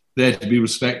 You're there to be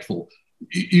respectful.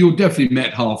 You're definitely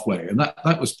met halfway. And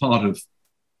that was part of,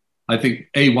 I think,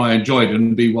 A, why I enjoyed it,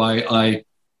 and B, why I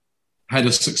had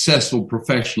a successful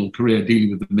professional career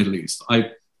dealing with the Middle East. I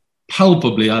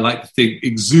like to think,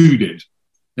 exuded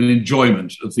an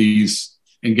enjoyment of these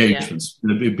engagements,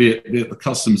 be it the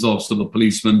customs officer, the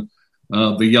policeman,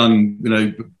 the young,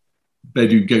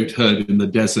 Bedouin goat herd in the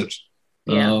desert,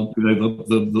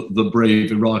 the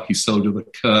brave Iraqi soldier, the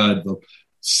Kurd, the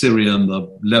Syrian, the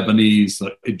Lebanese,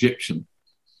 the Egyptian.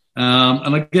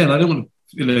 And again, I don't want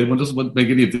to, one doesn't want to make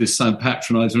any of this sound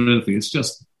patronizing or anything. It's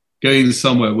just going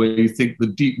somewhere where you think the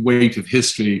deep weight of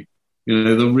history,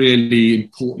 the really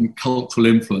important cultural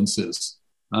influences,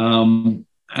 and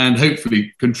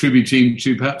hopefully contributing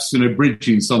to perhaps,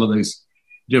 bridging some of those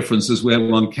differences where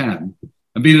one can,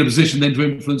 and be in a position then to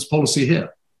influence policy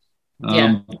here.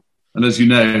 And as you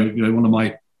know, one of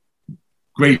my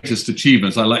greatest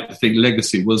achievements, I like to think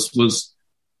legacy, was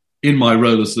in my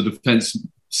role as the defence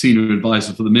senior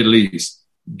advisor for the Middle East,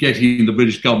 getting the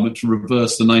British government to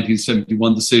reverse the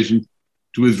 1971 decision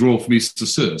to withdraw from East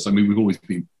Suez. I mean, we've always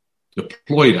been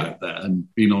deployed out there and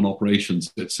been on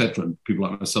operations, etc., and people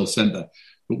like myself sent there.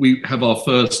 But we have our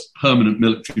first permanent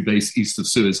military base east of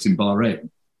Suez in Bahrain,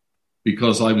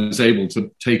 because I was able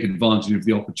to take advantage of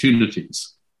the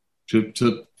opportunities to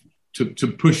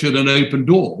push at an open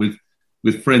door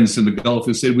with friends in the Gulf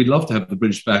who said, we'd love to have the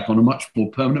British back on a much more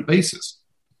permanent basis.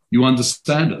 You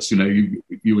understand us, you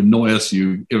annoy us,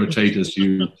 you irritate us,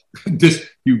 you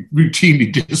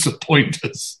routinely disappoint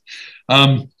us.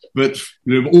 But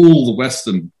all the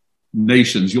Western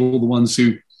nations, you're the ones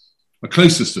who are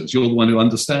closest to us. You're the one who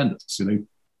understand us.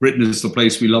 Britain is the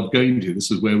place we love going to.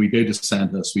 This is where we go to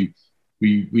Sandhurst.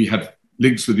 We have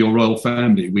links with your royal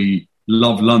family. We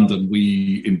love London.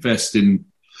 We invest in,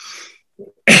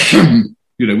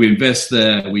 we invest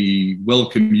there. We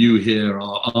welcome you here.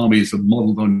 Our armies are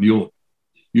modelled on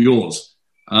yours.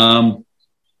 And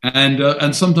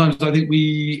sometimes I think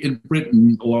we in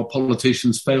Britain, or our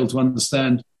politicians, fail to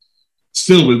understand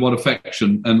still with what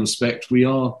affection and respect we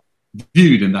are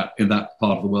viewed in that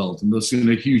part of the world. And there's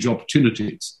huge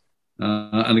opportunities.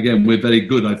 And again, we're very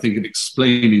good, I think, at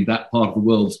explaining that part of the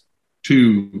world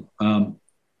to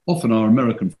often our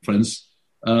American friends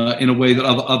in a way that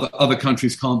other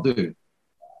countries can't do.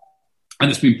 And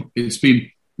it's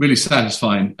been really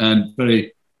satisfying and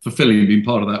very fulfilling being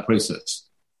part of that process.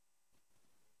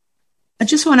 I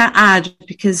just want to add,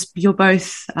 because you're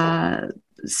both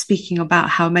speaking about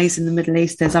how amazing the Middle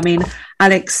East is. I mean,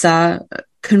 Alex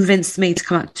convinced me to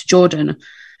come out to Jordan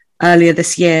earlier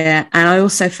this year, and I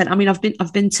also felt,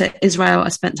 I've been to Israel. I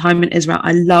spent time in Israel.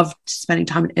 I loved spending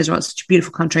time in Israel. It's such a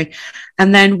beautiful country.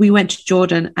 And then we went to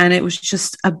Jordan, and it was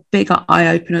just a bigger eye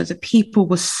opener. The people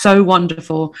were so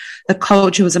wonderful. The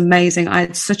culture was amazing. I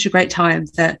had such a great time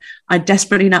that I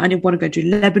desperately now I didn't want to go to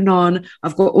Lebanon.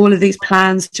 I've got all of these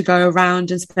plans to go around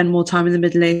and spend more time in the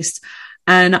Middle East.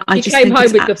 And I just came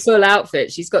home with the full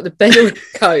outfit. She's got the Bedouin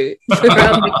coat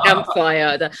around the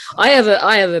campfire. I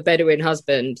have a Bedouin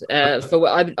husband.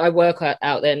 I work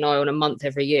out there now on a month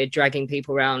every year, dragging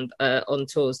people around on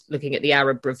tours, looking at the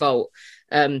Arab Revolt.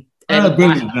 Brilliant,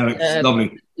 Alex.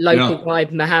 Lovely. Local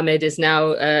guide Mohammed is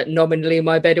now nominally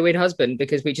my Bedouin husband,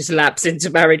 because we just lapse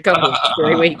into married couples for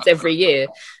 3 weeks every year.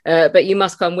 But you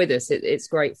must come with us. It's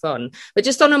great fun. But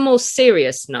just on a more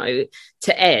serious note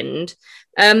to end.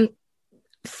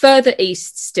 Further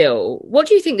east still, what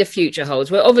do you think the future holds?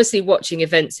 We're obviously watching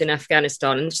events in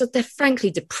Afghanistan, and they're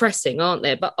frankly depressing, aren't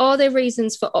they? But are there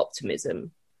reasons for optimism?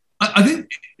 I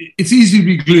think it's easy to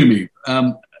be gloomy,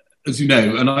 as you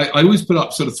know, and I always put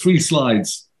up sort of 3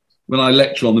 slides when I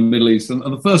lecture on the Middle East. And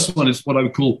the first one is what I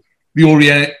would call the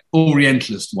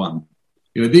Orientalist one.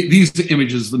 These are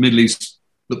images of the Middle East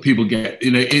that people get.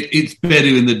 It's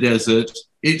Bedouin in the desert,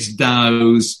 it's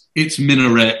dhows, it's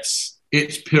minarets,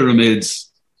 it's pyramids.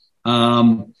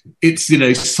 It's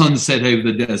sunset over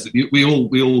the desert. We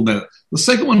all know. The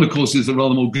second one, of course, is a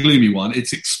rather more gloomy one.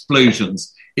 It's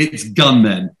explosions. It's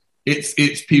gunmen.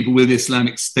 It's people with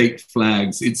Islamic State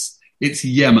flags. It's it's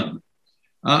Yemen.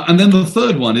 And then the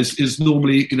third one is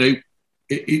normally,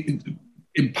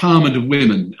 empowerment of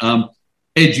women,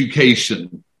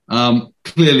 education,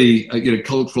 clearly,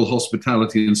 cultural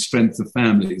hospitality and strength of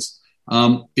families.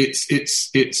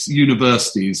 It's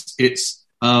universities, it's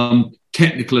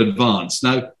technical advance.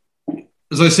 Now,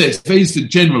 as I say, it's very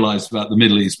generalized about the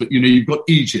Middle East, but, you've got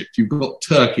Egypt, you've got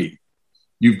Turkey,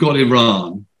 you've got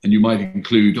Iran, and you might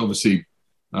include, obviously,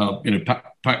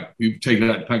 you've taken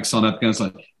out Pakistan,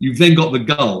 Afghanistan. You've then got the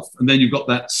Gulf, and then you've got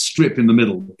that strip in the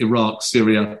middle, Iraq,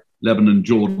 Syria, Lebanon,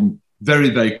 Jordan, very,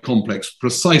 very complex,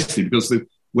 precisely because of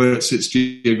where it sits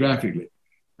geographically.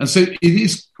 And so it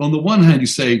is, on the one hand, you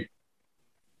say,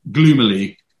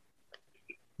 gloomily,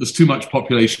 there's too much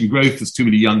population growth, there's too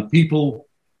many young people,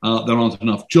 there aren't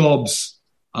enough jobs,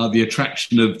 the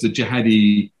attraction of the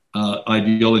jihadi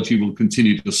ideology will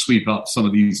continue to sweep up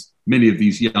many of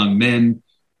these young men.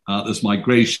 There's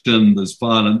migration, there's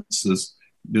violence,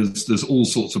 there's all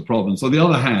sorts of problems. On the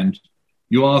other hand,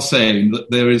 you are saying that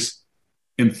there is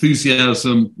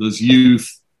enthusiasm, there's youth,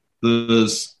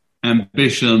 there's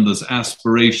ambition, there's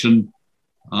aspiration.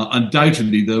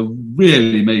 Undoubtedly, there are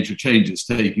really major changes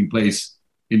taking place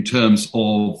in terms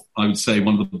of, I would say,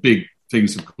 one of the big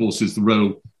things, of course, is the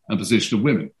role and position of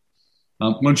women.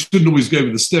 One shouldn't always go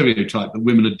with the stereotype that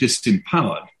women are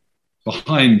disempowered.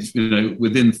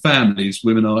 Within families,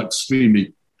 women are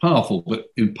extremely powerful, but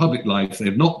in public life, they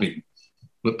have not been.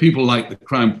 But people like the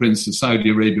Crown Prince of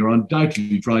Saudi Arabia are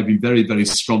undoubtedly driving very, very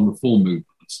strong reform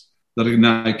movements that are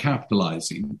now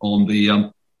capitalizing on the,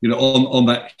 on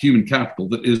that human capital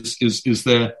that is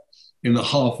there in the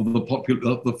half of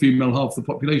the female half of the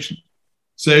population.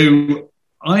 So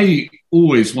I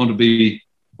always want to be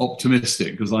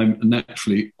optimistic because I'm a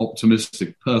naturally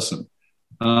optimistic person.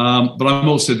 But I'm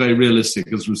also very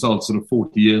realistic as a result of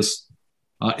 40 years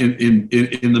in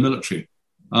the military.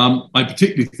 I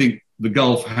particularly think the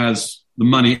Gulf has the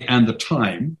money and the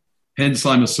time. Hence,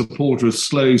 I'm a supporter of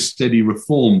slow, steady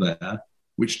reform there,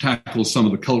 which tackles some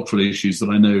of the cultural issues that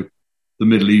I know the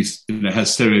Middle East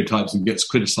has stereotypes and gets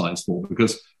criticized for.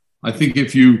 Because I think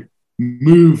if you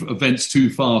move events too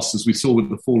fast, as we saw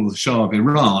with the fall of the Shah of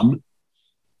Iran,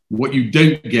 what you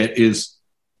don't get is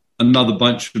another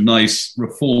bunch of nice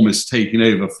reformists taking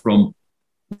over from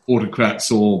autocrats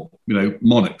or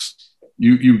monarchs.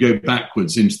 You go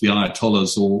backwards into the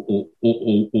Ayatollahs or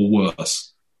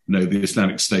worse, the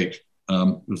Islamic State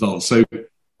results. So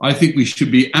I think we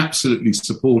should be absolutely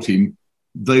supporting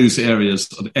those areas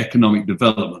of economic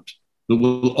development that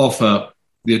will offer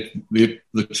the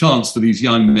chance for these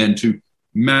young men to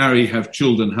marry, have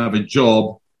children, have a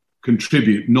job,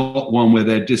 contribute, not one where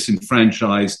they're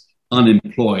disenfranchised,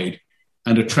 unemployed,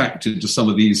 and attracted to some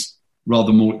of these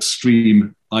rather more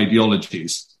extreme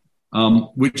ideologies,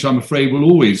 which I'm afraid will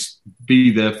always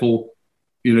be there for,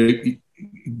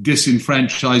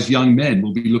 disenfranchised young men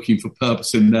will be looking for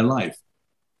purpose in their life.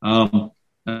 And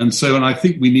I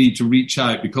think we need to reach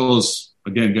out because,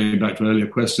 again, going back to an earlier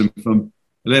question from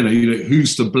Elena,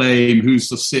 who's to blame, who's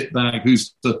to sit back,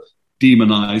 who's to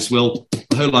demonize? Well,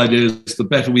 the whole idea is the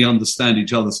better we understand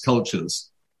each other's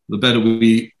cultures, the better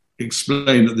we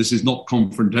explain that this is not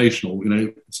confrontational.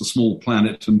 It's a small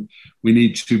planet and we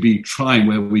need to be trying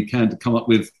where we can to come up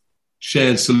with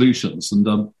shared solutions.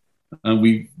 And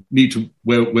we need to,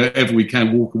 wherever we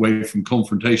can, walk away from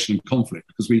confrontation and conflict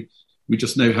because we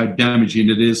just know how damaging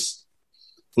it is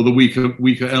for the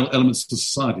weaker elements of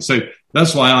society. So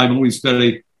that's why I'm always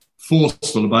very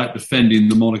forceful about defending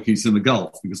the monarchies in the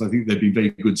Gulf, because I think they've been very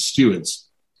good stewards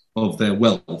of their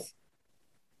wealth.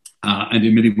 And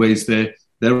in many ways,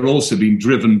 they're also being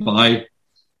driven by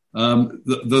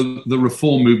the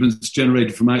reform movements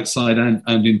generated from outside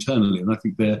and internally. And I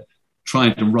think they're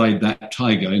trying to ride that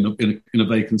tiger in a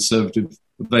very conservative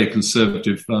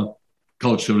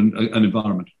culture and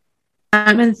environment.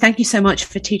 And thank you so much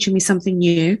for teaching me something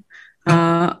new.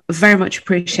 Very much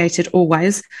appreciated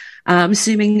always. I'm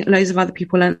assuming loads of other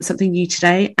people learned something new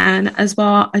today. And as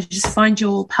well, I just find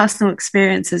your personal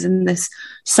experiences in this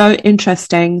so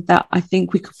interesting that I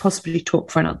think we could possibly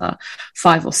talk for another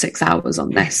 5 or 6 hours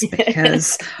on this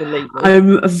because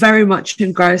I'm very much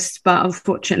engrossed. But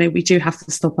unfortunately, we do have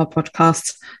to stop our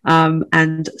podcast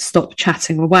and stop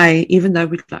chatting away, even though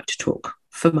we'd like to talk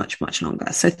for much, much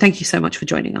longer. So thank you so much for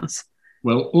joining us.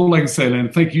 Well, all I can say,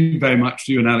 Len, thank you very much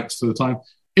to you and Alex for the time.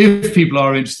 If people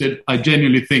are interested, I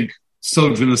genuinely think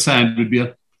Soldier in the Sand would be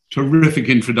a terrific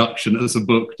introduction as a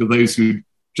book to those who'd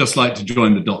just like to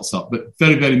join the dots up. But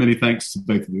very, very many thanks to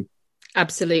both of you.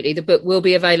 Absolutely. The book will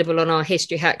be available on our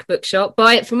History Hack bookshop.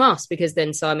 Buy it from us because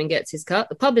then Simon gets his cut,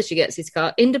 the publisher gets his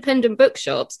cut, independent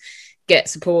bookshops get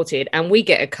supported and we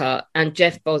get a cut, and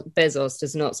Jeff Bezos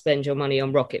does not spend your money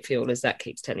on rocket fuel, as Zach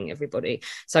keeps telling everybody.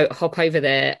 So hop over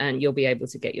there and you'll be able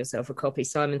to get yourself a copy.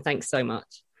 Simon, thanks so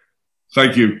much.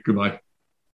 Thank you. Goodbye.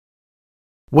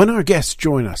 When our guests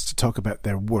join us to talk about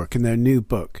their work and their new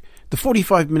book, the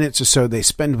 45 minutes or so they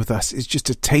spend with us is just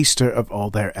a taster of all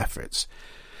their efforts.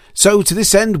 So to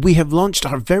this end, we have launched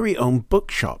our very own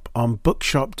bookshop on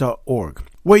bookshop.org,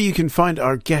 where you can find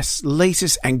our guests'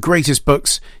 latest and greatest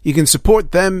books. You can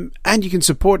support them, and you can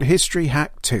support History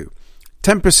Hack too.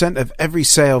 10% of every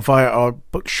sale via our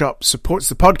bookshop supports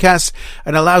the podcast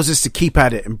and allows us to keep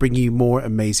at it and bring you more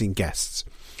amazing guests.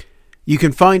 You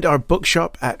can find our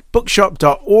bookshop at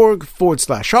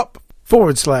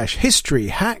bookshop.org/shop/history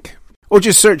hack, or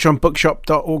just search on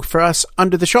bookshop.org for us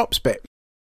under the shops bit.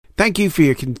 Thank you for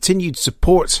your continued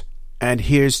support, and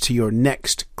here's to your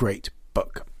next great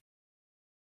book.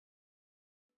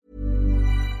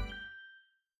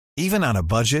 Even on a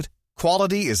budget,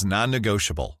 quality is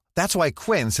non-negotiable. That's why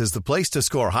Quince is the place to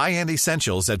score high-end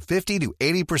essentials at 50 to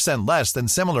 80% less than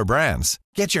similar brands.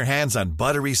 Get your hands on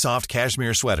buttery soft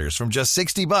cashmere sweaters from just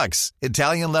 $60,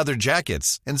 Italian leather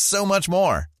jackets, and so much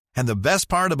more. And the best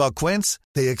part about Quince,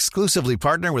 they exclusively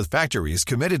partner with factories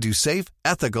committed to safe,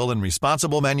 ethical, and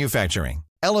responsible manufacturing.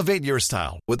 Elevate your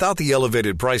style without the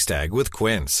elevated price tag with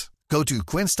Quince. Go to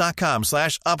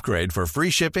quince.com/upgrade for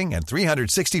free shipping and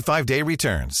 365-day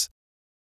returns.